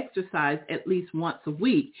people exercise at least once a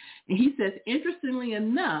week. And he says, interestingly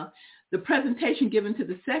enough, the presentation given to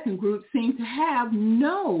the second group seemed to have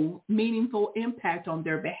no meaningful impact on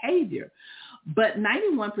their behavior. But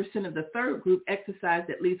 91% of the third group exercised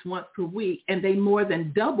at least once per week, and they more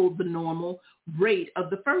than doubled the normal rate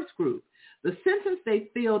of the first group. The sentence they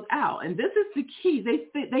filled out, and this is the key,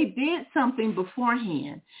 they did something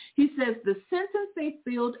beforehand. He says the sentence they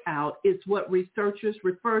filled out is what researchers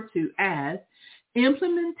refer to as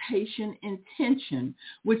implementation intention,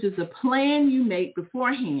 which is a plan you make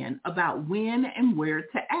beforehand about when and where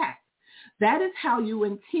to act. That is how you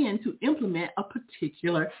intend to implement a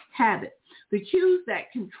particular habit. The cues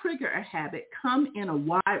that can trigger a habit come in a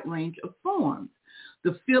wide range of forms.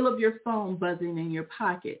 The feel of your phone buzzing in your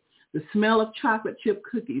pocket, the smell of chocolate chip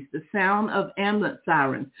cookies, the sound of ambulance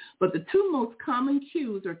sirens. But the two most common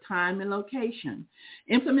cues are time and location.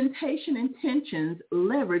 Implementation intentions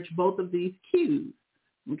leverage both of these cues.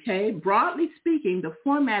 Okay, broadly speaking, the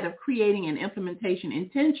format of creating an implementation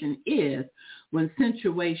intention is when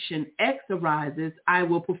situation X arises, I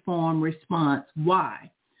will perform response Y.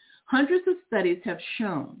 Hundreds of studies have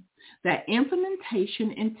shown that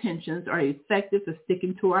implementation intentions are effective for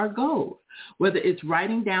sticking to our goals, whether it's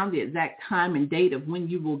writing down the exact time and date of when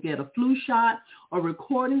you will get a flu shot or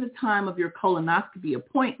recording the time of your colonoscopy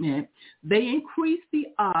appointment. They increase the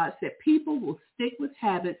odds that people will stick with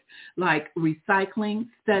habits like recycling,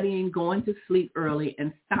 studying, going to sleep early,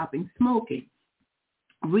 and stopping smoking.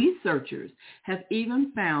 Researchers have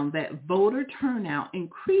even found that voter turnout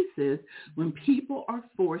increases when people are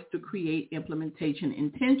forced to create implementation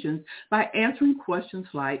intentions by answering questions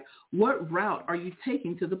like, what route are you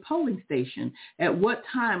taking to the polling station? At what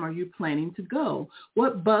time are you planning to go?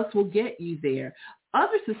 What bus will get you there?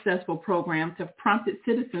 Other successful programs have prompted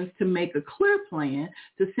citizens to make a clear plan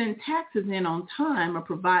to send taxes in on time or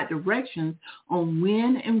provide directions on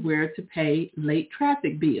when and where to pay late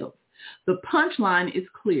traffic bills. The punchline is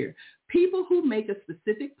clear. People who make a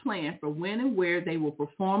specific plan for when and where they will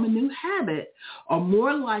perform a new habit are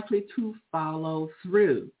more likely to follow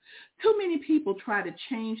through. Too many people try to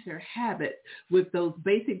change their habits without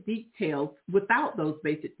those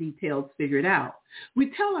basic details figured out.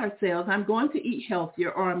 We tell ourselves, I'm going to eat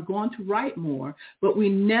healthier or I'm going to write more, but we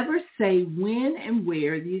never say when and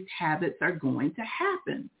where these habits are going to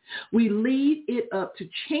happen. We leave it up to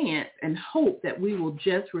chance and hope that we will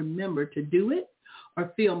just remember to do it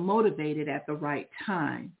or feel motivated at the right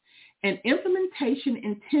time. An implementation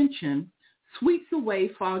intention sweeps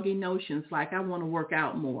away foggy notions like I want to work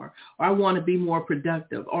out more, or I want to be more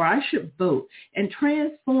productive, or I should vote, and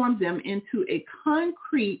transforms them into a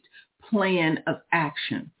concrete plan of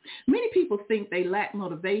action. Many people think they lack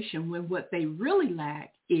motivation when what they really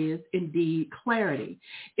lack is indeed clarity.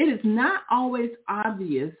 It is not always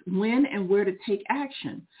obvious when and where to take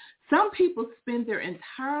action. Some people spend their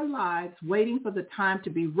entire lives waiting for the time to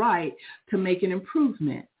be right to make an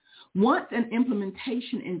improvement. Once an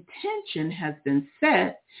implementation intention has been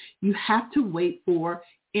set, you have to wait for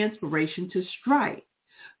inspiration to strike.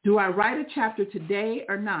 Do I write a chapter today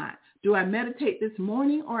or not? Do I meditate this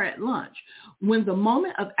morning or at lunch? When the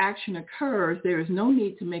moment of action occurs, there is no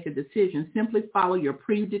need to make a decision. Simply follow your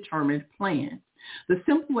predetermined plan. The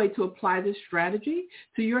simple way to apply this strategy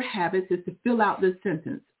to your habits is to fill out this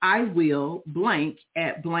sentence. I will blank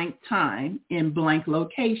at blank time in blank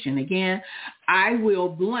location. Again, I will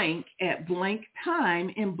blank at blank time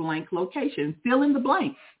in blank location. Fill in the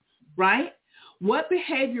blanks, right? What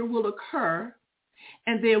behavior will occur,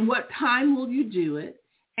 and then what time will you do it,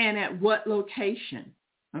 and at what location,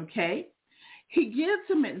 okay? He gives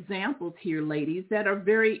some examples here, ladies, that are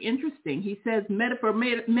very interesting. He says for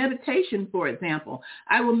meditation, for example,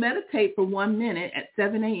 I will meditate for 1 minute at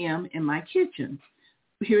 7 a.m. in my kitchen.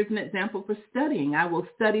 Here's an example for studying. I will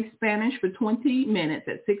study Spanish for 20 minutes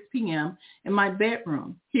at 6 p.m. in my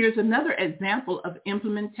bedroom. Here's another example of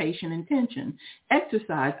implementation intention.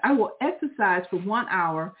 Exercise. I will exercise for 1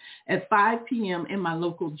 hour at 5 p.m. in my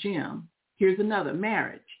local gym. Here's another.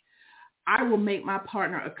 Marriage. I will make my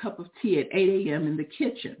partner a cup of tea at 8 a.m. in the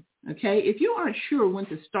kitchen. Okay? If you aren't sure when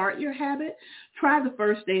to start your habit, try the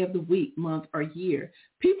first day of the week, month, or year.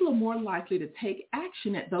 People are more likely to take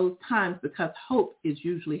action at those times because hope is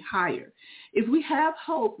usually higher. If we have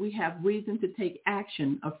hope, we have reason to take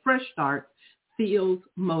action. A fresh start feels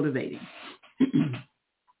motivating.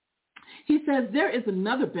 He says there is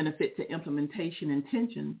another benefit to implementation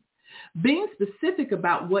intentions. Being specific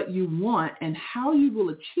about what you want and how you will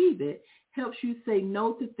achieve it helps you say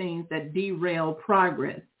no to things that derail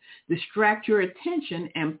progress, distract your attention,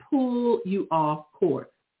 and pull you off course.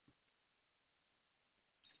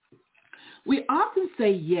 We often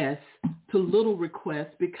say yes to little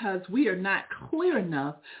requests because we are not clear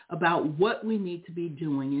enough about what we need to be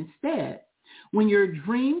doing instead. When your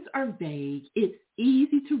dreams are vague, it's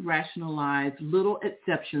easy to rationalize little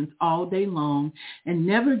exceptions all day long and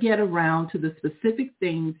never get around to the specific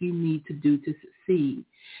things you need to do to succeed.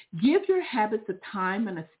 Give your habits a time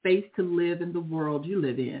and a space to live in the world you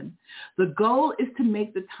live in. The goal is to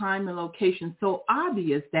make the time and location so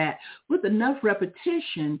obvious that with enough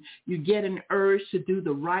repetition, you get an urge to do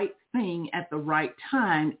the right thing at the right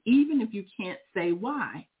time, even if you can't say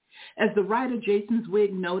why. As the writer Jason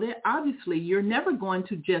Zweig noted, obviously you're never going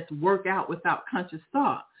to just work out without conscious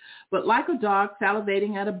thought. But like a dog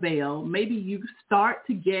salivating at a bell, maybe you start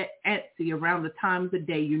to get antsy around the time of the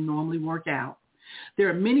day you normally work out. There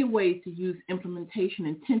are many ways to use implementation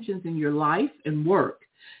intentions in your life and work.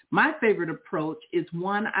 My favorite approach is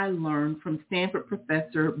one I learned from Stanford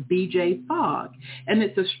professor B.J. Fogg, and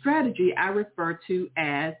it's a strategy I refer to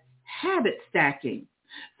as habit stacking.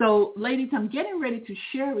 So, ladies, I'm getting ready to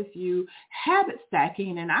share with you habit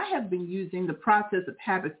stacking, and I have been using the process of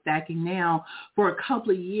habit stacking now for a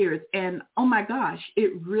couple of years, and oh my gosh,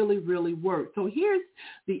 it really, really works. So here's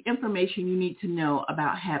the information you need to know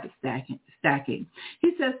about habit stacking.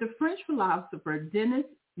 He says the French philosopher Denis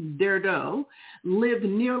Derdo lived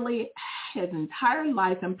nearly his entire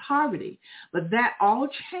life in poverty, but that all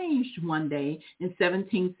changed one day in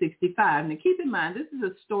 1765. Now, keep in mind, this is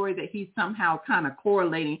a story that he's somehow kind of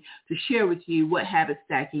correlating to share with you what habit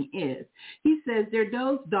stacking is. He says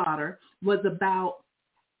Derdo's daughter was about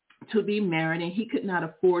to be married, and he could not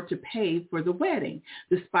afford to pay for the wedding.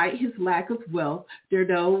 Despite his lack of wealth,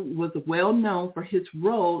 Derdo was well known for his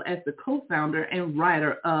role as the co-founder and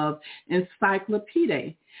writer of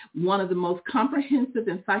Encyclopedia, one of the most comprehensive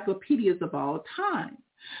encyclopedias of all time.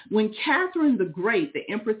 When Catherine the Great, the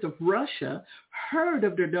Empress of Russia, heard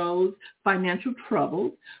of Derdo's financial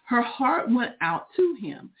troubles, her heart went out to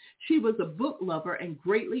him. She was a book lover and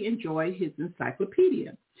greatly enjoyed his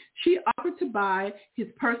encyclopedia. She offered to buy his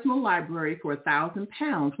personal library for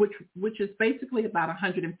 £1,000, which is basically about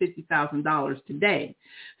 $150,000 today.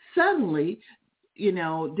 Suddenly,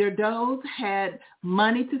 Derdo had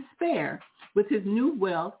money to spare. With his new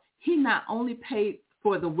wealth, he not only paid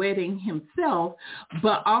for the wedding himself,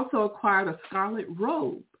 but also acquired a scarlet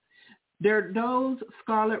robe. Derdo's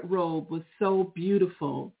scarlet robe was so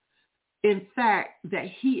beautiful, in fact, that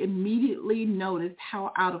he immediately noticed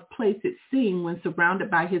how out of place it seemed when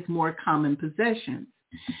surrounded by his more common possessions.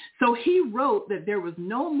 So he wrote that there was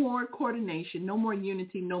no more coordination, no more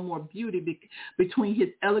unity, no more beauty between his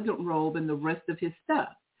elegant robe and the rest of his stuff.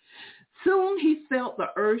 Soon he felt the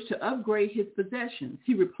urge to upgrade his possessions.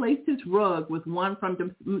 He replaced his rug with one from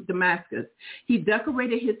Damascus. He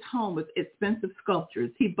decorated his home with expensive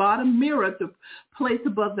sculptures. He bought a mirror to place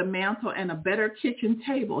above the mantel and a better kitchen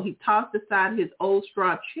table. He tossed aside his old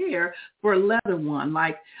straw chair for a leather one.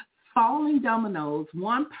 Like falling dominoes,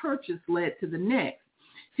 one purchase led to the next.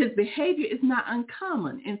 His behavior is not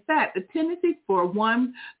uncommon. In fact, the tendency for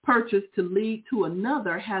one purchase to lead to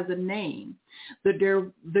another has a name, the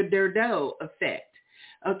Derdo effect.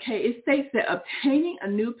 Okay, it states that obtaining a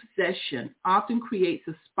new possession often creates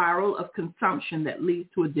a spiral of consumption that leads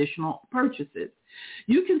to additional purchases.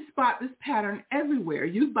 You can spot this pattern everywhere.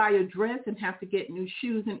 You buy a dress and have to get new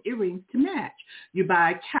shoes and earrings to match. You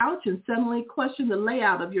buy a couch and suddenly question the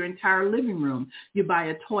layout of your entire living room. You buy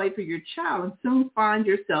a toy for your child and soon find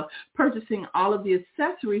yourself purchasing all of the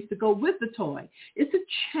accessories to go with the toy. It's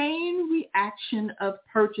a chain reaction of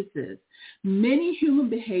purchases. Many human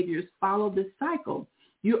behaviors follow this cycle.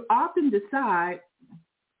 You often decide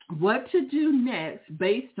what to do next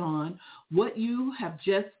based on what you have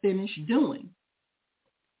just finished doing.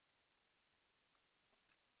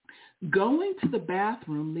 Going to the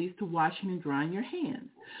bathroom leads to washing and drying your hands,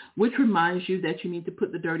 which reminds you that you need to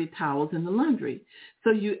put the dirty towels in the laundry.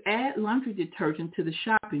 So you add laundry detergent to the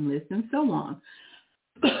shopping list and so on.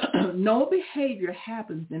 No behavior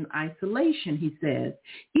happens in isolation, he says.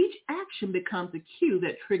 Each action becomes a cue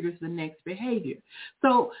that triggers the next behavior.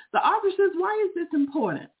 So the author says, why is this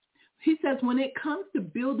important? He says, when it comes to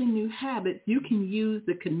building new habits, you can use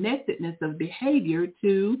the connectedness of behavior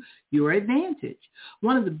to your advantage.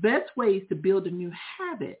 One of the best ways to build a new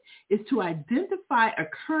habit is to identify a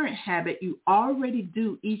current habit you already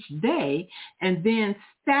do each day and then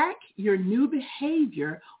stack your new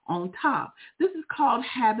behavior on top. This is called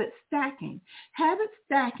habit stacking. Habit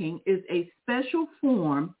stacking is a special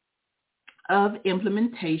form of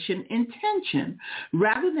implementation intention.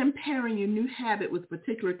 Rather than pairing your new habit with a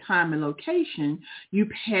particular time and location, you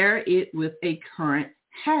pair it with a current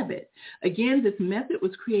habit. Again, this method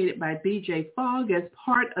was created by B.J. Fogg as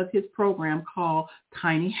part of his program called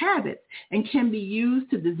Tiny Habits and can be used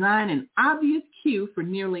to design an obvious cue for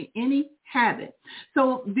nearly any habit.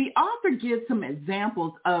 So the author gives some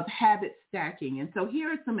examples of habit stacking. And so here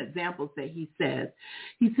are some examples that he says.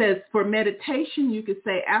 He says, for meditation, you could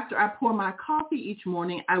say, after I pour my coffee each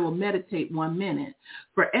morning, I will meditate 1 minute.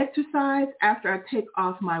 For exercise, after I take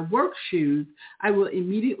off my work shoes, I will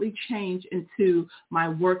immediately change into my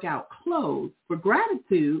workout clothes. For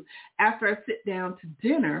gratitude, after I sit down to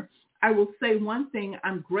dinner, I will say one thing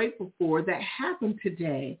I'm grateful for that happened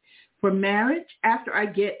today. For marriage, after I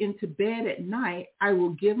get into bed at night, I will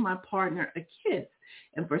give my partner a kiss.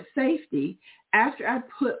 And for safety, after I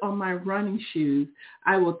put on my running shoes,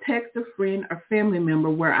 I will text a friend or family member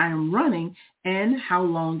where I am running and how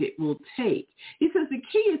long it will take. He says the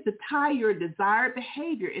key is to tie your desired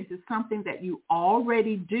behavior into something that you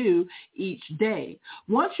already do each day.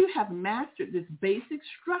 Once you have mastered this basic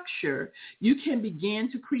structure, you can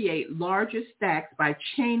begin to create larger stacks by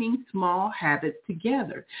chaining small habits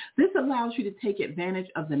together. This allows you to take advantage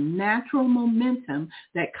of the natural momentum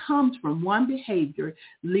that comes from one behavior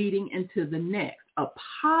leading into the next, a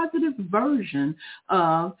positive version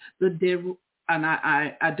of and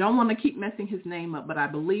I don't want to keep messing his name up, but I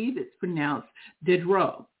believe it's pronounced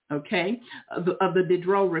Diderot. okay, of the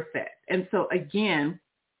Diderot effect. And so again,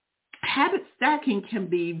 habit stacking can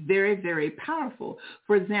be very, very powerful.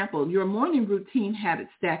 For example, your morning routine habit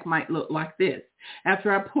stack might look like this.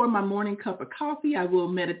 After I pour my morning cup of coffee, I will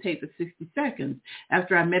meditate for 60 seconds.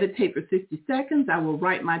 After I meditate for 60 seconds, I will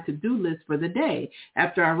write my to-do list for the day.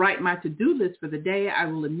 After I write my to-do list for the day, I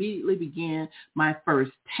will immediately begin my first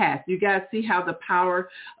task. You guys see how the power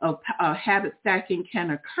of habit stacking can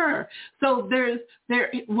occur. So the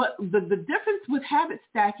difference with habit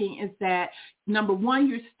stacking is that, number one,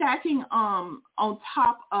 you're stacking on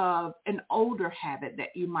top of an older habit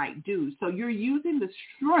that you might do. So you're using the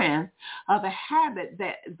strength of a habit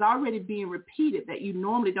that is already being repeated that you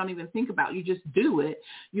normally don't even think about. You just do it.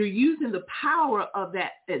 You're using the power of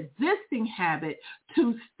that existing habit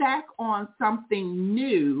to stack on something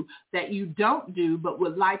new that you don't do but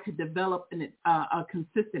would like to develop a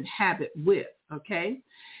consistent habit with, okay?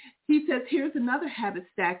 He says, here's another habit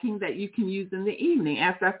stacking that you can use in the evening.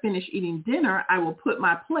 After I finish eating dinner, I will put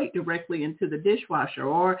my plate directly into the dishwasher.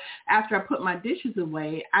 Or after I put my dishes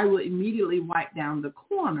away, I will immediately wipe down the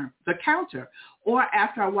counter. Or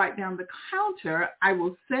after I wipe down the counter, I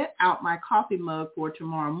will set out my coffee mug for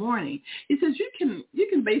tomorrow morning. He says you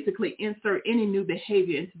can basically insert any new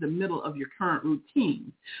behavior into the middle of your current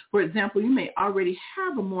routine. For example, you may already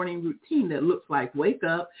have a morning routine that looks like wake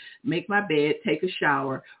up, make my bed, take a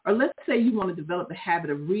shower. Or let's say you want to develop the habit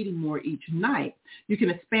of reading more each night. You can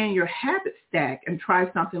expand your habit stack and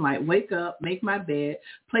try something like wake up, make my bed,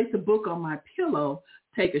 place a book on my pillow,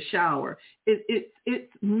 take a shower.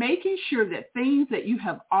 It's making sure that things that you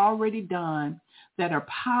have already done that are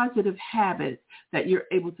positive habits that you're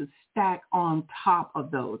able to stack on top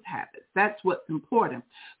of those habits. That's what's important.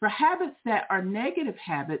 For habits that are negative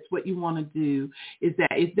habits, what you want to do is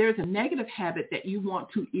that if there's a negative habit that you want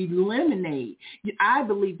to eliminate, I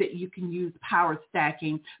believe that you can use power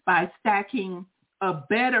stacking by stacking a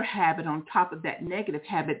better habit on top of that negative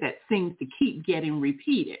habit that seems to keep getting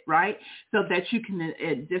repeated, right? So that you can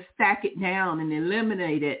just stack it down and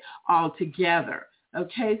eliminate it altogether.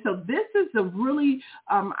 Okay, so this is a really,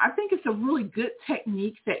 I think it's a really good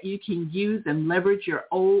technique that you can use and leverage your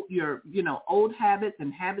old habits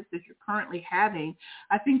and habits that you're currently having.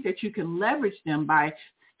 I think that you can leverage them by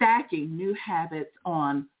stacking new habits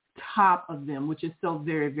on top of them, which is so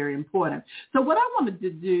very, very important. So what I wanted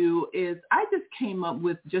to do is I just came up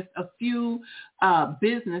with just a few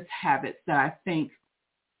business habits that I think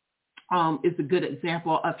is a good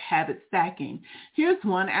example of habit stacking. Here's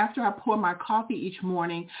one. After I pour my coffee each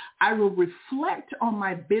morning, I will reflect on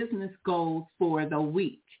my business goals for the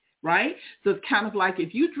week. Right? So it's kind of like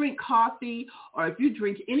if you drink coffee or if you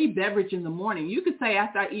drink any beverage in the morning, you could say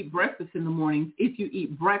after I eat breakfast in the morning, if you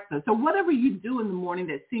eat breakfast. So whatever you do in the morning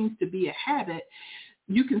that seems to be a habit,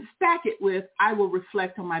 you can stack it with, I will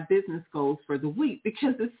reflect on my business goals for the week,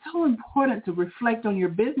 because it's so important to reflect on your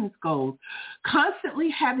business goals.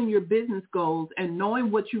 Constantly having your business goals and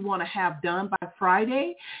knowing what you want to have done by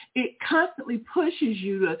Friday, it constantly pushes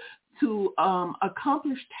you to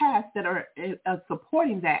accomplish tasks that are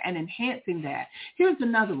supporting that and enhancing that. Here's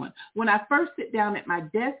another one. When I first sit down at my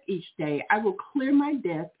desk each day, I will clear my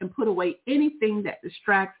desk and put away anything that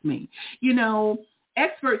distracts me. You know,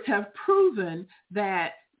 experts have proven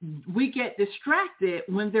that we get distracted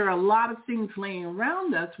when there are a lot of things laying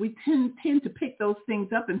around us. We tend to pick those things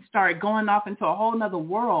up and start going off into a whole other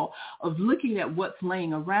world of looking at what's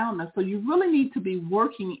laying around us. So you really need to be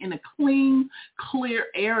working in a clean, clear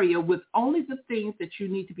area with only the things that you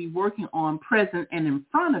need to be working on present and in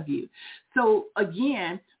front of you. So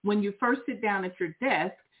again, when you first sit down at your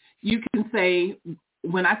desk, you can say,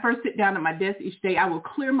 when I first sit down at my desk each day, I will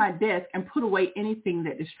clear my desk and put away anything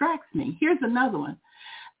that distracts me. Here's another one.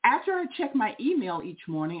 After I check my email each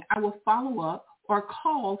morning, I will follow up or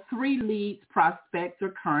call 3 leads, prospects,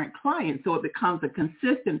 or current clients. So it becomes a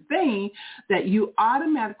consistent thing that you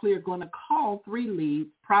automatically are going to call 3 leads,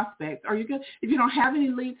 prospects, or if you don't have any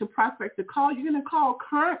leads or prospects to call, you're going to call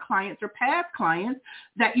current clients or past clients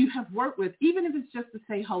that you have worked with, even if it's just to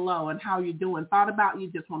say hello and how you're doing, thought about you,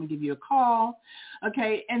 just want to give you a call.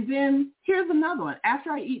 Okay, and then here's another one.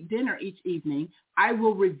 After I eat dinner each evening, I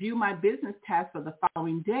will review my business tasks for the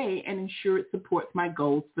following day and ensure it supports my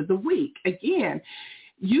goals for the week. Again,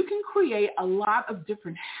 you can create a lot of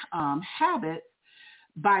different habits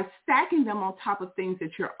by stacking them on top of things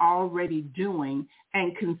that you're already doing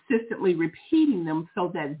and consistently repeating them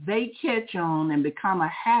so that they catch on and become a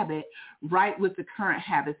habit right with the current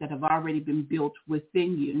habits that have already been built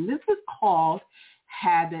within you. And this is called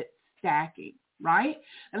habit stacking, right?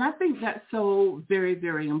 And I think that's so very,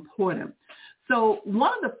 very important. So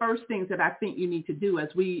one of the first things that I think you need to do as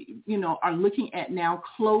we, are looking at now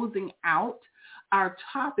closing out our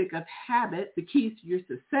topic of habits, the keys to your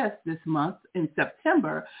success this month in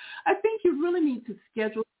September, I think you really need to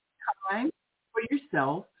schedule time for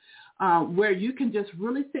yourself where you can just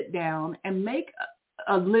really sit down and make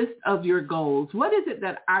a list of your goals. What is it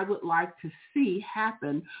that I would like to see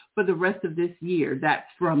happen for the rest of this year? That's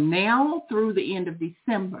from now through the end of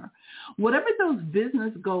December. Whatever those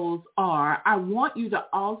business goals are, I want you to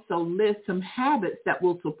also list some habits that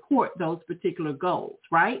will support those particular goals,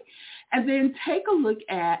 right? And then take a look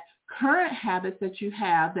at current habits that you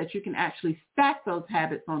have that you can actually stack those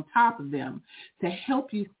habits on top of them to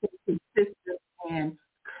help you stay consistent and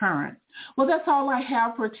current. Well, that's all I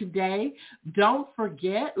have for today. Don't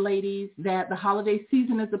forget, ladies, that the holiday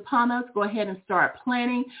season is upon us. Go ahead and start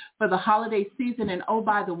planning for the holiday season. And oh,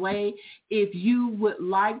 by the way, if you would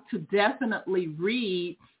like to definitely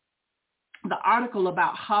read the article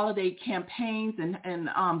about holiday campaigns and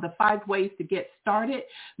the 5 ways to get started,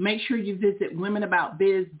 make sure you visit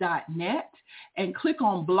womenaboutbiz.net and click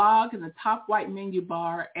on blog in the top right menu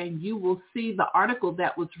bar, and you will see the article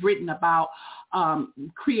that was written about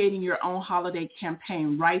creating your own holiday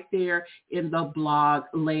campaign right there in the blog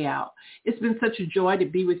layout. It's been such a joy to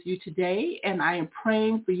be with you today, and I am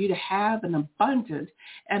praying for you to have an abundant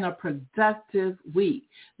and a productive week.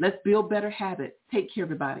 Let's build better habits. Take care,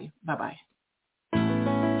 everybody. Bye-bye.